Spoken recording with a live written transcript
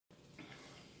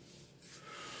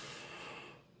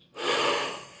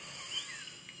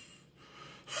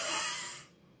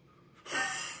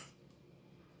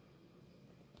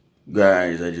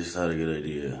Guys, I just had a good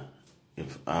idea.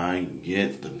 If I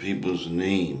get the people's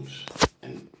names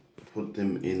and put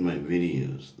them in my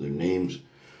videos, their names,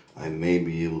 I may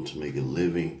be able to make a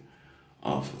living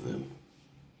off of them.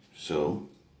 So,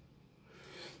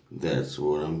 that's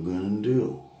what I'm gonna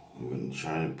do. I'm gonna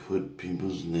try to put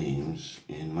people's names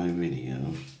in my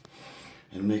videos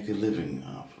and make a living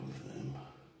off of them.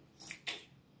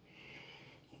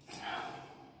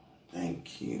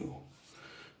 Thank you.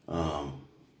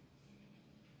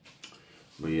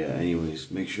 But yeah, anyways,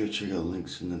 make sure to check out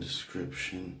links in the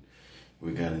description.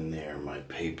 We got in there my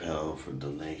PayPal for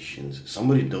donations.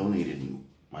 Somebody donated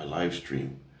my live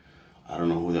stream. I don't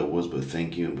know who that was, but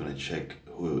thank you. I'm gonna check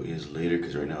who it is later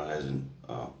because right now it hasn't.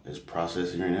 It's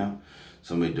processing right now.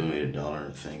 Somebody donated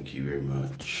 $1. Thank you very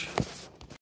much.